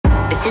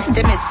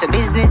system is for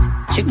business.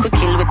 Trick we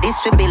kill with this,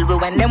 we build. We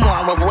when them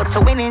want we vote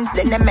for winnings,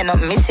 then them men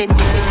not missing.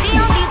 See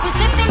how deep we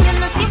slipping, you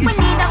know see we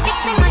need a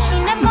fixing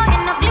machine. Them boy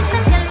end up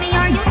listen, tell me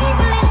are you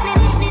even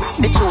listening?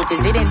 The truth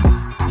is hidden.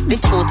 The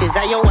truth is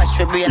that you wash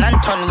for brain and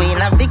turn we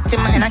in a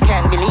victim and I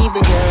can't believe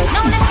this.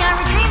 No, they can't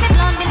retrieve it,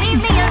 Lord believe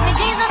me, help me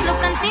Jesus,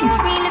 look and see who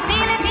really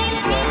feel it.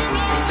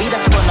 We the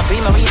people not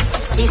prima weed.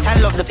 Eat and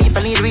love the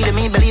people need really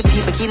me believe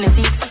people keen to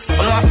see.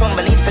 Only one from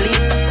believe for leave.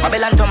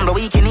 Babylon tumble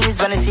weak in ease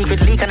when the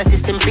secret leak and the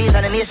system freeze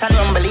and the nation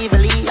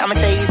unbelievably. I'ma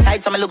say east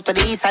side so I'ma look to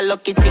the east. I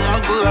lucky thing I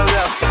grew up.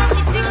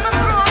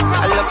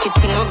 A lucky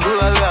thing I grew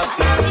up.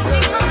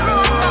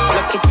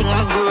 Lucky thing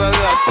I grew up.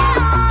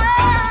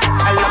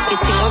 A lucky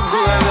thing I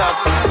grew up.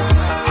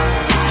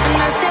 And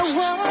I said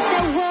whoa.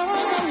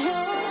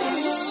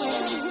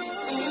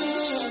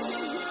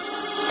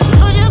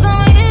 What you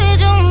gonna give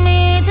to me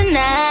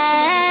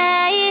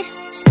tonight?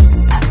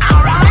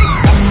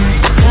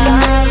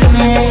 Come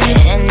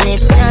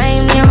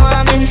anytime you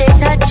want me to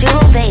touch you,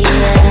 baby.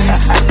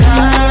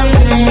 Come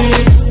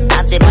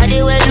have the body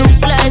will look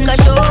like a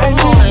show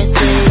horse.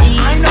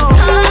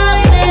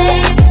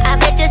 I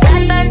bet you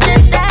stand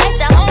fantasize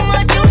the how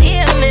much you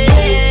hear me.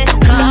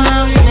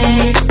 Come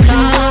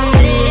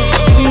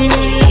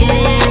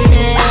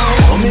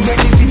So me get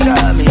the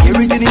picture, me hear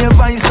it in your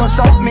voice, no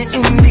stop me in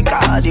the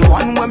car. The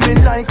one where me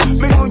like,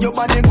 me know your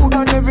body good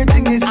and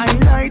everything is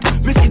highlight.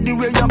 Me see the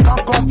way you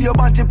cock up your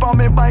body on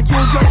me bike.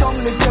 Use your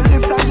tongue, lick your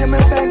lips and give me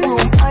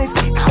bedroom eyes.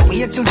 Can't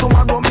wait till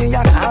tomorrow me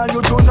I call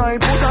you tonight.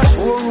 Put a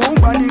showroom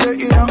body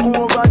in a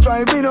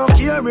overdrive. Me no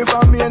care if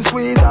I'm me and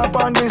squeeze up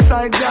on the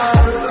side, girl.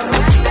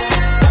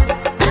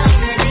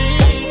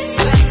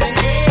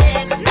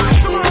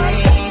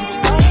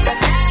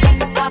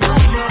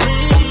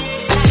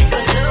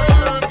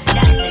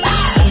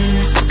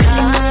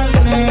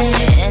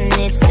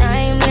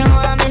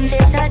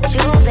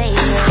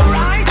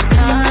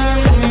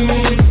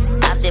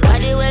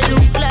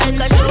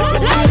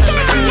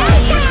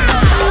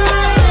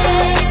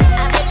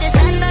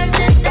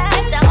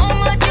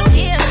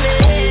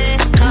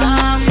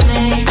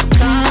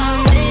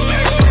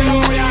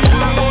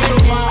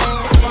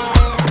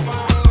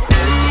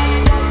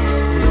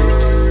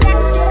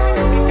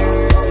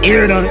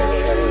 Hear that?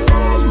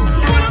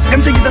 Them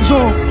think it's a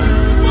joke.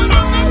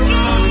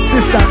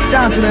 Sister,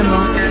 talk to them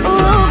now.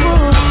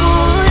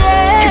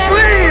 It's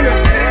real.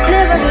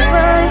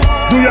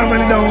 Do you have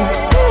any doubt?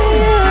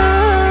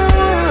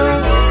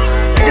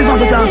 This one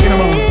for talking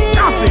about.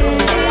 Coffee.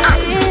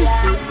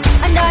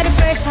 Under the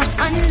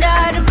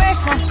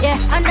pressure,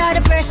 yeah, under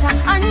the pressure.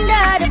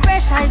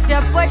 If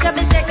your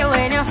portable take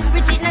away now, we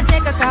cheat na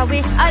take a car,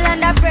 we all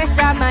under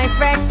pressure, my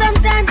friend.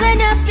 Sometimes when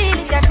you feel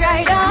it, you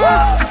cry down.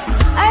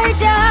 I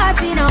hurt your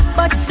heart, you know,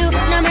 but do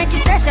not make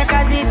it stress,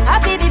 cause it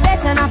happy be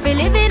better, not be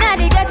living at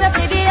the ghetto,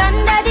 be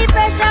under the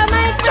pressure,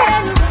 my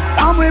friend.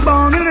 And we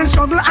born in the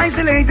struggle,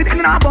 isolated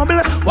in a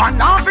bubble. One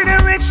half in the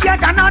rich,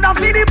 yet another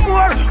for the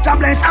poor. God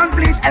bless and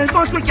please help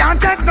us, we can't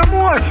take no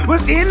more.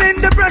 We're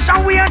feeling the pressure,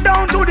 we are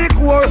down to the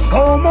core.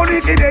 Oh, money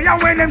for day, and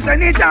when them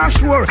send it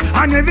offshore.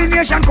 And every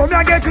nation come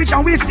here get rich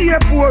and we stay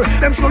poor.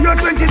 Them show you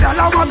 $20,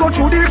 we go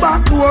through the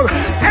back door.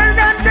 Tell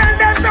them,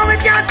 so we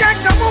can't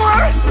take no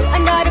more.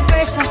 Under the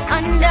pressure,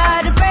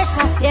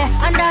 yeah,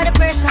 under the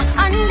pressure.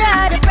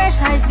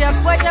 If your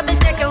portable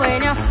take away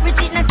now, we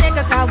cheat na take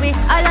a car, we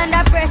all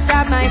under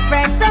pressure, my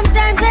friend.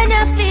 Sometimes when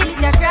you feel it,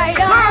 you cry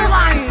down. I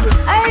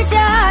hurt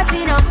your heart,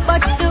 you know,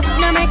 but do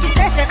not make it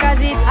stress, cause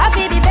it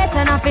happy be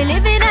better, not be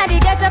living at the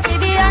ghetto,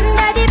 be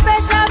under the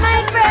pressure,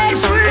 my friend.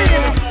 It's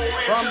real.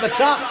 From the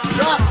top,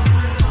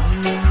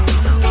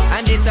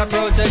 and it's a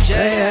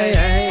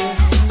protege.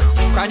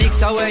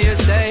 Chronics are where you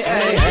stay.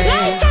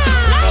 Lighter.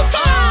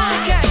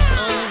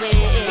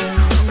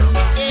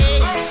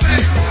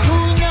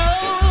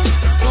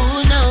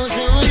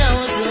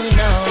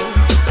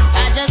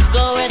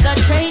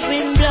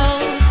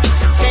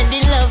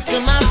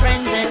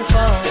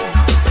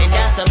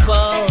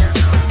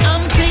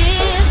 I'm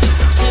pleased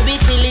to be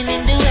chilling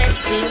in the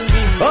West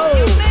Indies.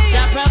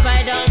 Jah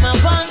provide all my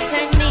wants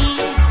and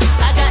needs.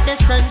 I got the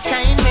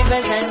sunshine,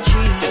 rivers and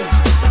trees.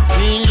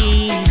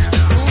 Relief,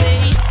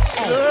 wait.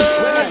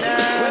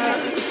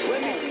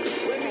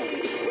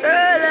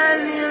 Girl, I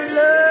need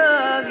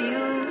love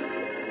you.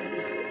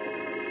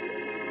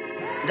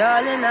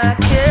 Darling, I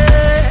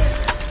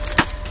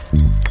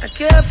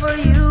care for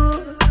you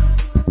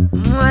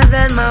more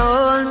than my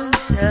own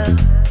self.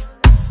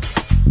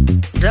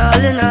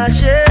 Darling, I'll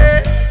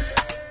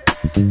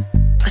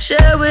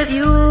share with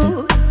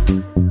you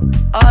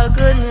all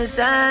goodness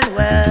and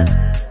wealth.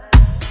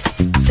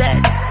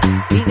 Said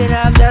we can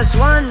have just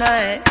one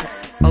night,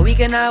 or we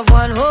can have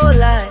one whole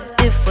life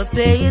if we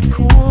play it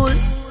cool.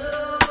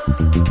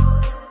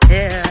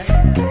 Yeah,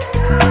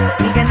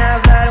 we can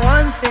have that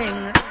one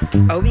thing,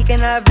 or we can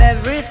have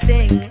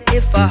everything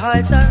if our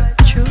hearts are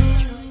true.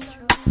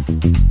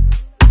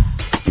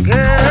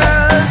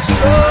 Girl,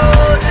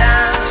 slow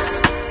down.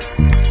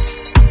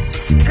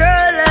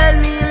 Girl, let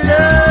me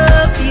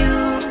love you.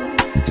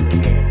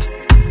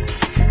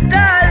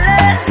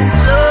 Darling,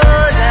 slow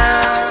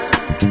down.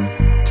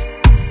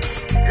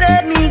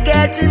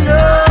 get to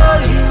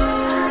know you.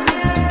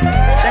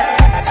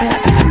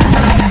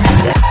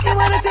 She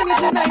wanna see me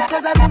tonight,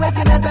 cause I be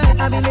wasting her time.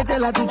 I been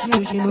tell her to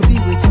chill, she no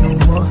feel wait no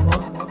more.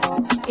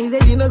 He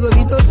said she no go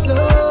be too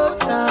slow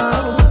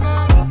down.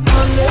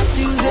 Monday,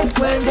 Tuesday,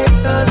 Wednesday,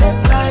 Thursday,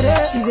 Friday.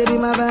 She said be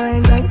my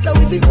Valentine, so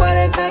we be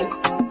quarantine.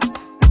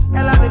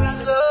 Tell her baby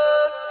slow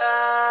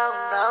down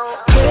now.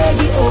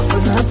 Baby,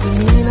 open up to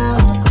me now.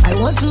 I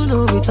want to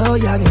know it all,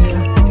 yeah. I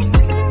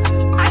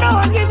don't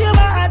want to give you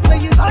my heart,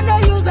 but you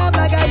underuse up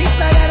like I this,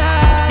 like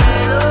that.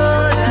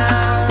 Slow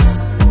down.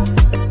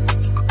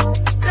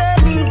 Let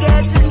me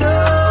get to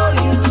know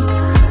you.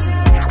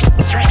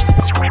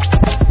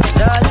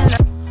 Darling,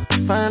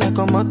 fine like a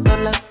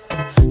motola.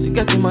 She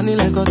get the money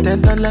like a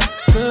 $10.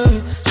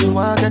 She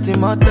want get the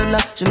motola.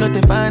 She know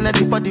they find that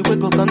the body we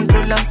go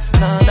control her.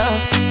 Nah,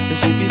 say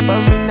she be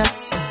foreigner.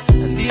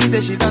 And these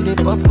days she done the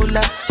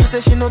popular. She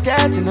say she no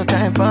get no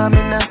time for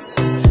me now.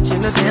 She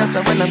know the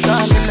answer when I'm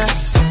calling her.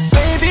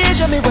 Baby,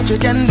 show me what you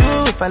can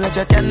do. If I let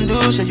you can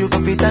do, show you go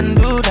fit and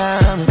do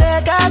that.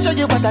 Make I show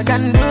you what I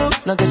can do.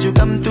 Long as you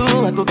come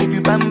through, I go give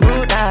you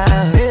bamboo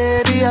down.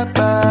 Baby, I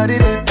body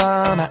they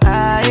for my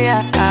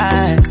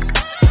eye.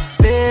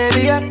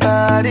 Baby, I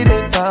body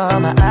they for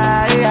my eye.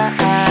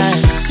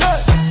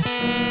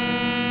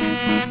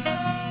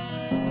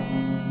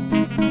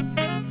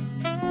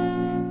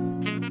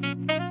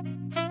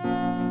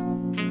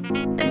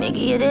 Let me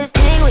give you this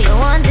thing where you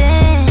want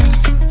it.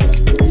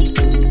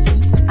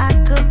 I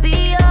could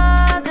be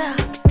your girl,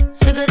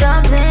 sugar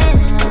dumpling.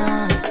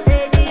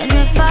 And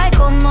if I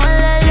come on,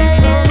 la la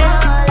la la,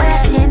 oh yeah,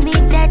 shimmy,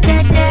 cha cha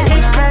cha.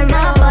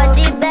 My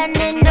body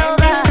bending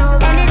over,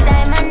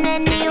 anytime and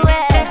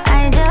anywhere.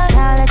 I just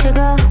can't let you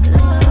go,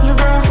 you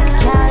go,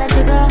 can't let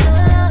you go.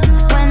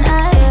 When I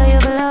feel you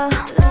below,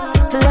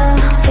 below,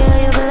 feel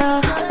you below,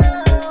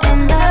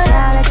 and I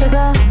can't let you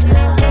go,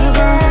 you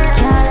go,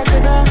 can't let you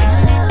go.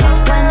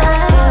 When I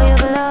feel you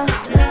below,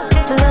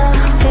 below,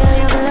 feel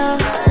you below.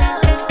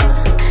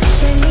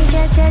 Shimmy,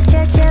 cha cha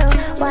cha cha.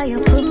 Why you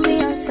put me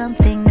on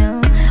something new?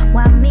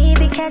 Why me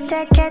be cat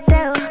that cat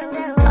out?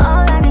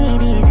 All I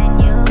need is in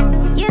you.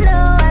 You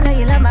know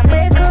you love my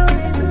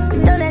breakthroughs.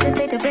 Don't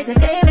hesitate to break the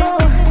table.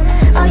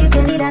 All you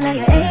can need, I know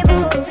you're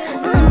able.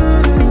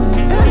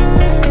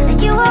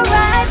 And you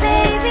alright,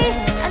 baby.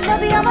 I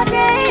love you all my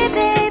day,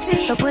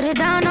 baby. So put it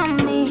down on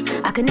me.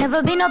 I could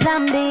never be no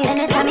Bambi.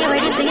 Anytime you're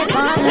ready for your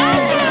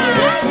partner,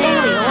 this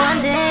thing we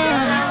want it.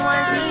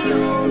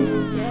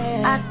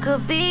 I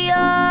could be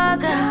your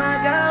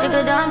girl,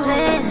 sugar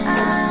dumpling.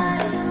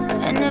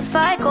 And if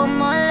I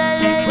come on, la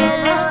la la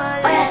la,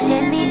 oh yeah,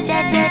 shimmy,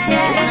 cha cha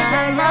cha.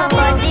 My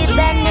body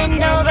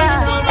bending over,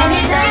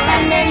 anytime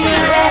and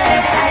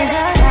anywhere. I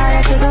just can't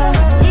let you go,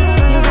 you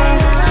go,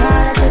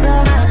 can't let you go.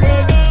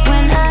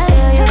 When I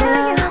feel you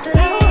below,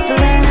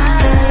 when I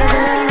feel you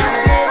below,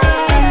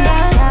 and I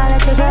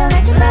can't let you go,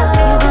 you go,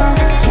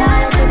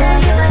 can't let you go.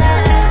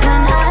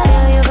 When I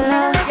feel you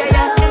below, feel you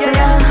below.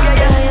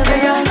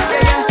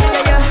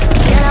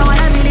 girl, I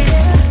wanna feel it.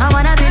 I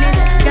wanna feel it.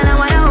 Girl, I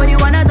wanna hold you,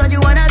 wanna touch you,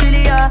 wanna feel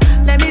it, yeah.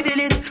 Let me feel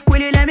it.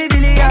 Will you let me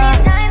feel it, yeah?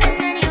 Anytime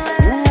and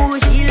anywhere. Ooh,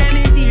 she let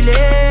me feel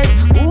it.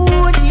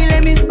 Ooh, she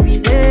let me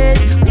squeeze it.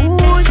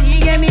 Ooh, she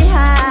get me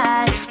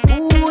high.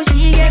 Ooh,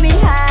 she get me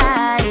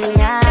high.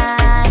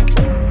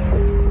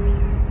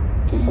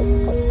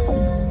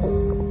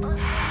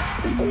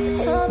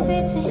 So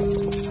pretty,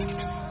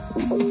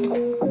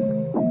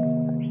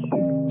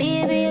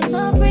 baby, you're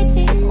so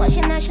pretty. What's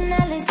your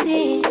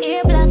nationality?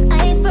 Ear black,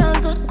 eyes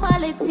brown, good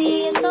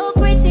quality. You're so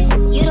pretty,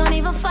 you don't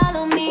even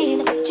follow me.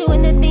 They put you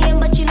in the DM,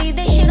 but you leave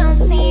this shit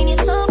unseen. You're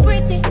so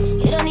pretty,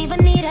 you don't even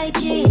need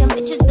IG. Them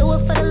bitches do it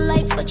for the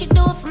likes, but you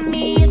do it for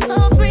me. You're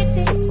so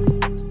pretty,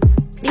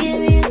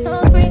 baby, you're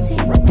so pretty.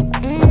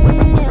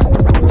 Yeah.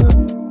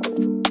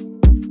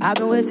 I've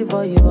been waiting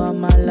for you all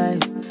my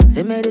life.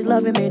 Say me this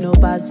loving me no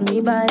pass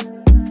me by.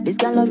 This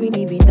kind loving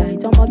me be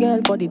tight. I'm a girl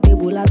for the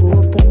table, I go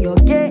open your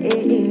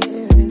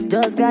gates.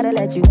 Just gotta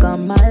let you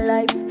come my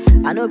life.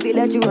 I know if you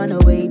let you run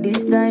away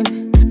this time.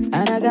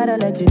 And I gotta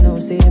let you know,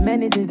 say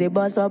many things they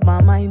bust up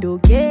my mind,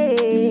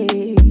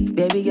 okay.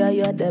 Baby girl,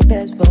 you're the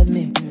best for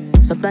me.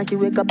 Sometimes she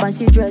wake up and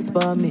she dress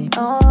for me.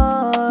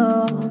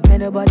 Oh, may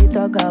nobody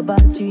talk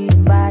about you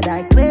in bad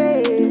like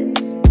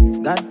this.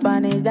 God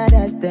punish that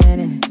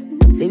destiny.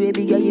 Say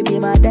baby girl, you be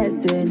my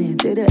destiny.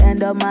 Till the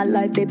end of my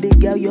life, baby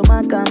girl, you're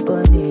my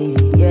company.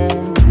 Yeah,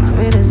 I'm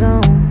in the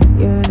zone,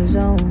 you're in the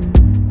zone.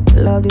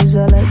 Love this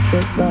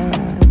electric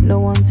vibe. No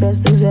one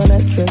tests this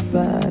electric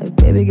vibe.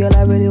 Baby girl,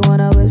 I really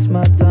wanna waste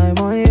my time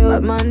on you.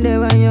 Bad man there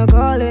when you're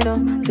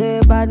calling, say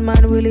bad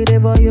man really there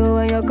for you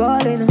when you're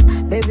calling,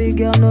 Baby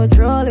girl, no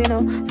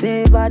trolling,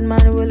 say bad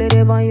man really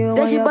there for you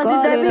when you're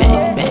calling, See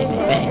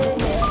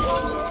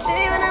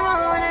when I'm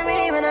on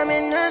me, when I'm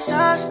in the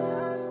sauce.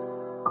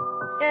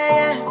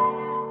 Yeah.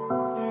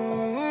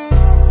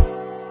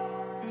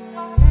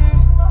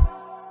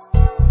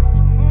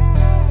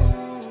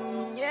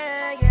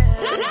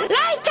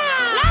 Lighter!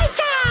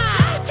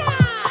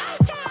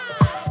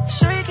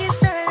 So you keep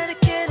staring at a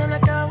kid, I'm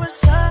like, oh,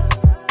 what's up?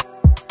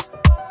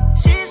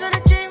 She's on a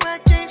chain, my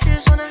chain,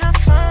 she's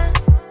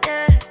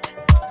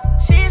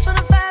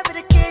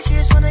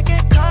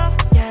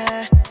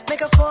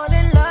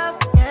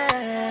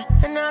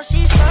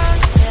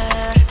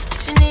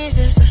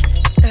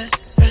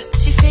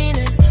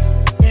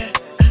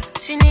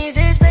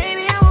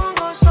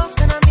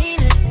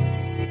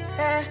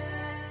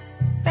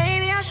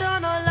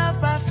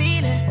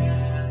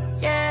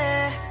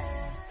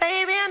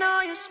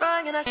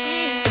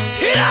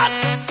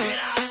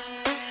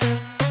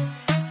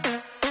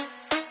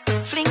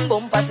Fling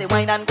bumper, say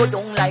wine and go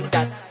down like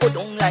that, go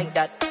down like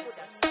that.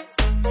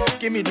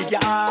 Give me the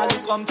girl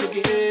who come to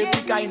give,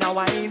 the kind of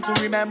wine to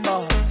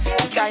remember,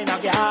 the kind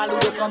of girl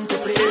who come to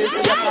play, so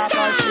you can't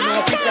call she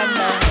no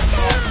pretender.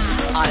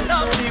 I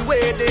love the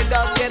way they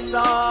just get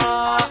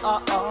on,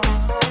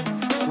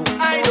 so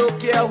I don't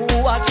care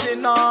who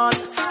watching on,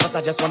 cause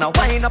I just wanna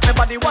wind up my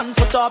body 1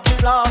 foot off the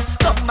floor.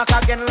 Come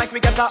back again like we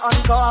get a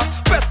encore.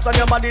 Press on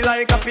your body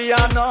like a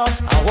piano.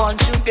 I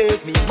want you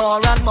give me more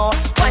and more.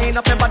 Wind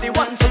up my body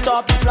 1 foot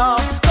off the floor.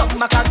 Come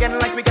back again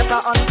like we get a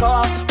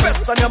encore.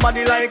 Press on your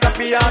body like a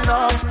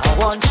piano. I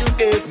want you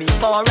give me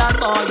more and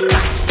more, yeah.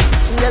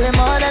 Girl, you're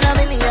more than a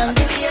million.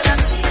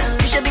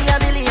 You should be a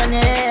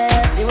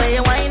billionaire. The way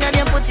you whine and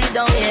you put it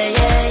down, yeah,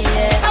 yeah,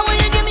 yeah. I want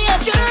you give me a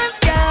chance,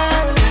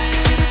 girl,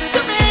 to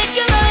make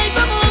your life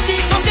a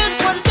movie from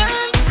just one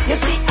dance. You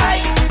see,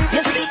 I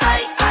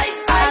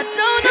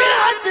don't know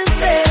what to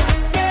say.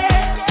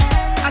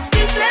 Yeah, I'm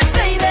speechless,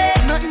 baby.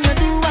 Nothing you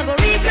do, I go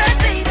regret,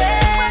 baby.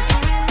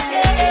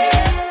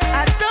 Yeah,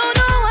 I don't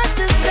know what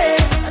to say.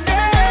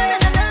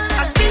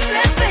 I'm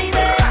speechless,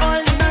 baby. All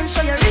the man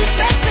show you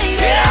respect,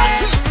 baby.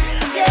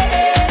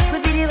 Yeah,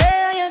 could be the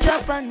way you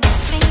drop and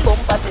fling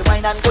bumper, say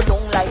wine and go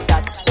down like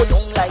that, go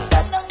down like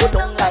that, go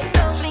down like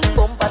that. Fling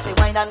bumper, say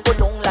wine and go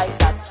down like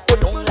that, go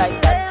down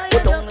like that, go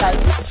down like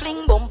that.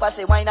 Fling bumper,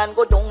 say wine and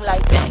go down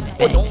like that,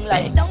 go down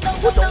like that,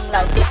 go down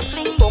like that.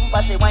 Fling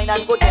bumper, say wine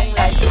and go down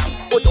like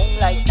that, go down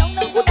like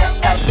that, go down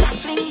like that.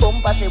 Fling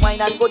bumper, say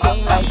wine and go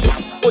down like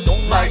that, go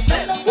down like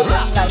that, go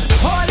down like that.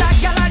 Hold that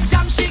girl and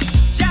jam shit,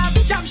 jam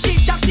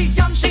shit, jam shit,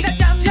 jam shit,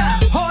 jam jam.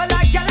 Hold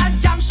that girl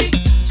and jam shit,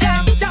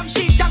 jam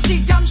shit, jam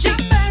shit, jam shit.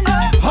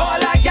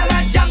 Hold that girl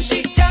and jam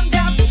shit, jam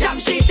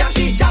shit, jam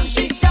shit, jam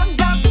shit, jam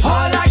jam.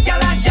 Hold that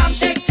girl and jam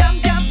shit, jam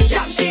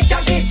shit,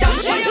 jam shit, jam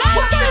shit.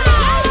 What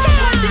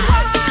she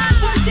want?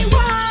 What she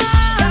want?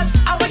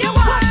 I want you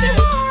want.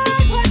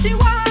 What she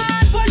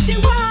want? What she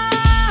want?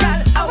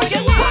 I want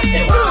you want. What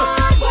she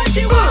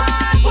want?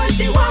 What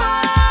she want?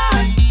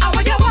 I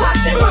want you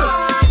want.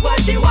 What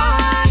she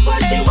want?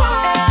 What she want?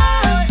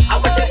 I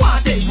want you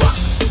want it. What?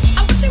 I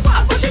want you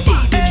want. What you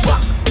need is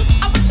what?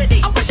 I want you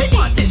need. I want you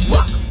want is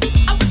what?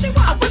 I want you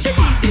want. I want you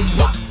need is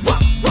what?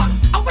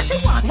 I want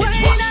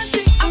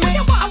you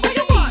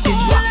want is what? I want you want. I want you need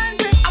is what? I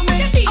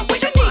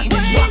want you need. I want you need is what?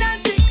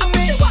 I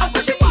want you want.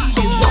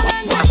 I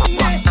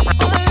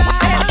want you need is what?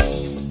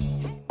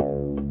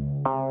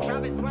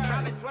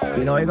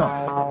 You know it go,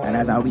 and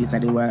that's how we say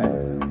the word.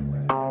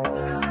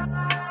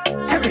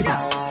 Every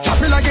time,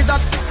 chop it like it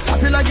up,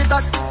 chop it like it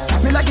up,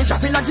 chop it like it,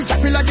 chop it like it,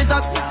 chop it like it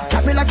up,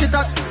 chop it like it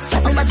up,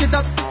 chop it like it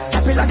up,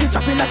 chop it like it,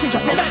 chop it like it,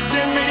 chop it. Let's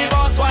sing me the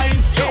boss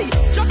wine, yo.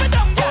 Chop it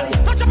down, girl.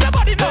 Touch up your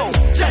body now.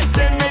 Just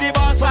sing me the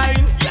boss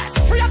wine. Yes,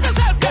 free up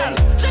yourself, girl.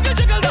 Jiggle,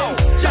 jiggle now.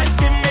 Just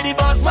give me the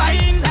boss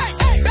wine. Hey,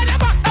 bend your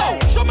back now.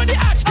 Show me the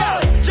arch,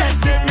 girl.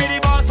 Just give me the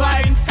boss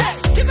wine. Hey,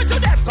 give it to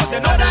them, 'cause you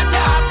know that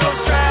you have no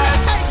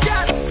stress. Hey,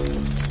 girl.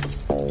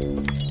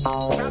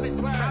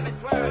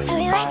 So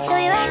we went,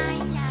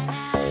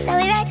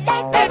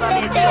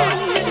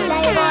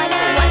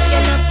 that. What you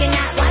looking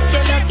at? What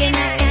you looking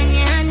at? Can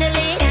you handle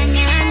it? Can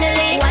you handle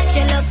it? What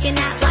you looking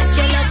at? What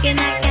you looking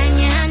at? Can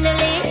you handle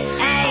it?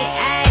 Ay,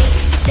 ay.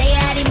 Say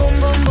I the boom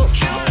boom boom.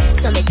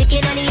 So me tick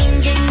it on the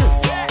engine.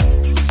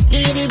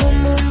 Give me the boom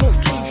boom boom.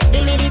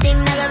 Give me the thing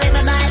that I make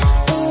my ball.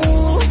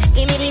 Ooh,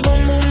 give me the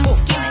boom boom boom.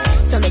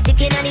 So me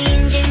tick it on the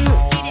engine.